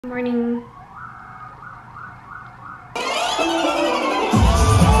Good morning. You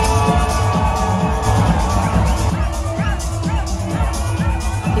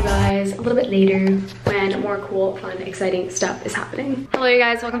guys, a little bit later when more cool, fun, exciting stuff is happening. Hello you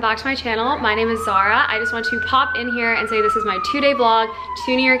guys, welcome back to my channel. My name is Zara. I just want to pop in here and say this is my 2-day vlog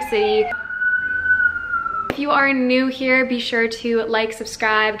to New York City. If you are new here, be sure to like,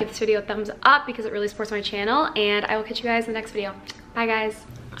 subscribe, give this video a thumbs up because it really supports my channel, and I will catch you guys in the next video. Bye guys.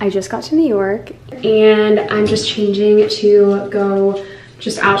 I just got to New York and I'm just changing to go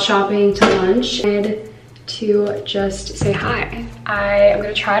just out shopping to lunch and to just say hi. I am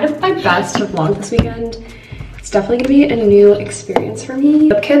gonna try my best to vlog this weekend. It's definitely gonna be a new experience for me.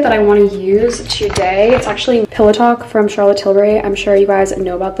 The kit that I want to use today, it's actually Pillow Talk from Charlotte Tilbury. I'm sure you guys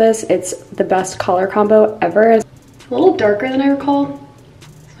know about this. It's the best color combo ever. It's a little darker than I recall.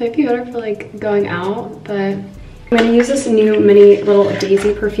 This might be better for like going out, but I'm gonna use this new mini little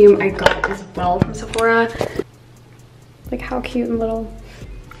daisy perfume I got as well from Sephora. Like how cute and little.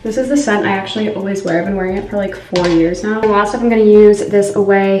 This is the scent I actually always wear. I've been wearing it for like 4 years now. Last up, I'm gonna use this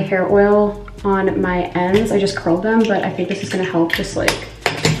Away hair oil on my ends. I just curled them, but I think this is gonna help just like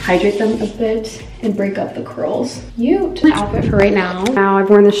hydrate them a bit and break up the curls. Cute. My outfit for right now. Now I've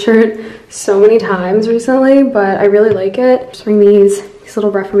worn this shirt so many times recently, but I really like it. Just wearing these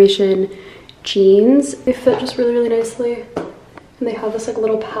little Reformation jeans. They fit just really, really nicely. And they have this like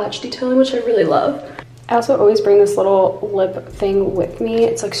little patch detailing, which I really love. I also always bring this little lip thing with me.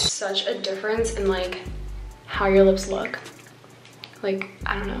 It's like such a difference in like how your lips look. Like,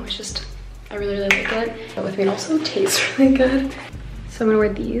 I don't know, it's just, I really, really like it. But with me, it also tastes really good. So I'm gonna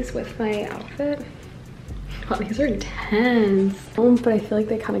wear these with my outfit. Wow, these are intense. But I feel like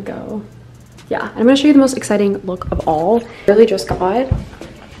they kind of go. Yeah, I'm gonna show you the most exciting look of all. I really just got.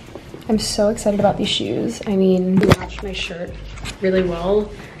 I'm so excited about these shoes. I mean, they match my shirt really well.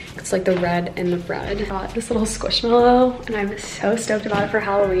 It's like the red and the red. I got this little squishmallow and I'm so stoked about it for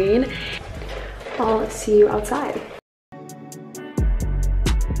Halloween. I'll see you outside.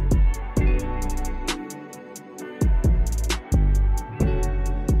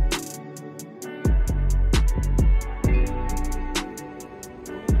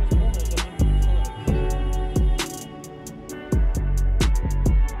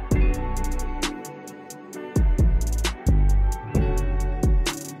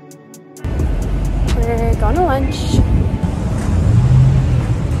 We're going to lunch.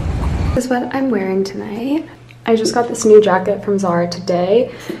 This is what I'm wearing tonight. I just got this new jacket from Zara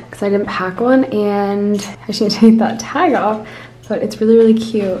today because I didn't pack one and I just need to take that tag off, but it's really, really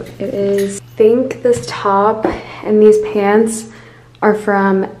cute. It is, I think this top and these pants are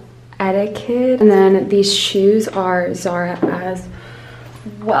from Etiquette, and then these shoes are Zara as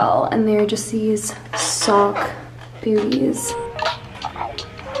well, and they're just these sock booties.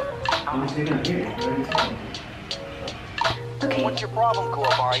 Okay. What's your problem,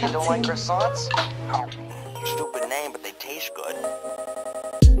 Kuwabara? You don't like croissants? Stupid name, but they taste good.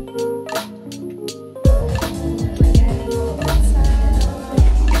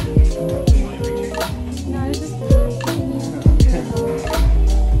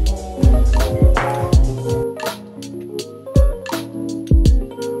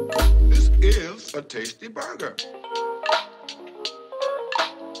 This is a tasty burger.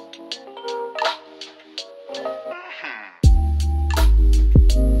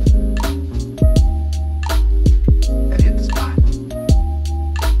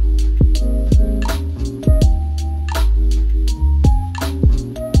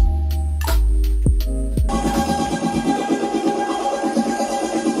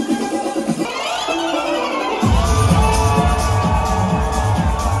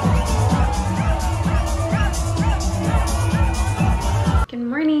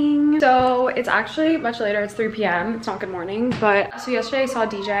 So it's actually much later, it's 3 p.m. It's not good morning, but so yesterday I saw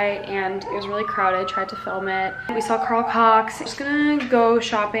DJ and it was really crowded, tried to film it. We saw Carl Cox. I'm just gonna go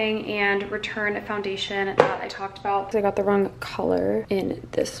shopping and return a foundation that I talked about. I got the wrong color in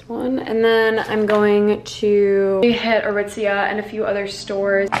this one. And then I'm going to hit Aritzia and a few other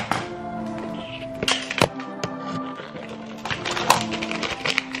stores.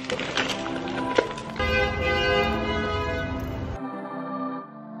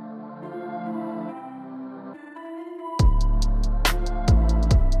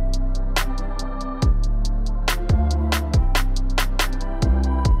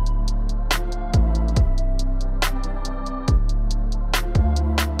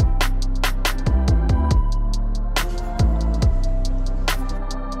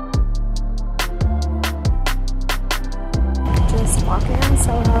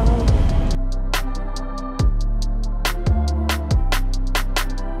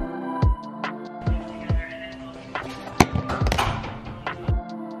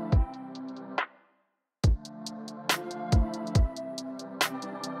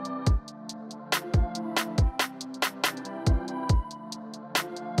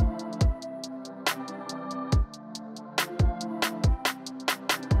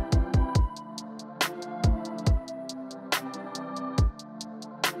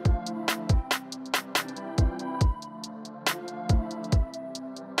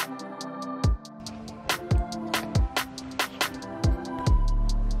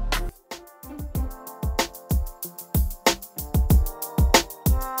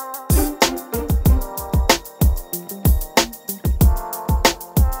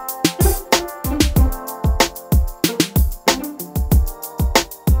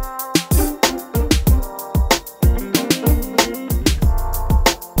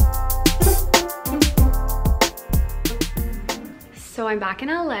 back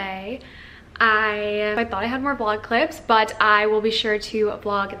in LA. I thought I had more vlog clips, but I will be sure to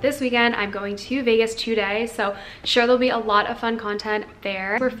vlog this weekend. I'm going to Vegas today, so sure there'll be a lot of fun content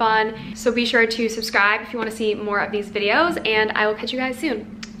there. Super fun, so be sure to subscribe if you want to see more of these videos, and I will catch you guys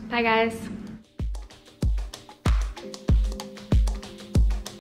soon. Bye guys.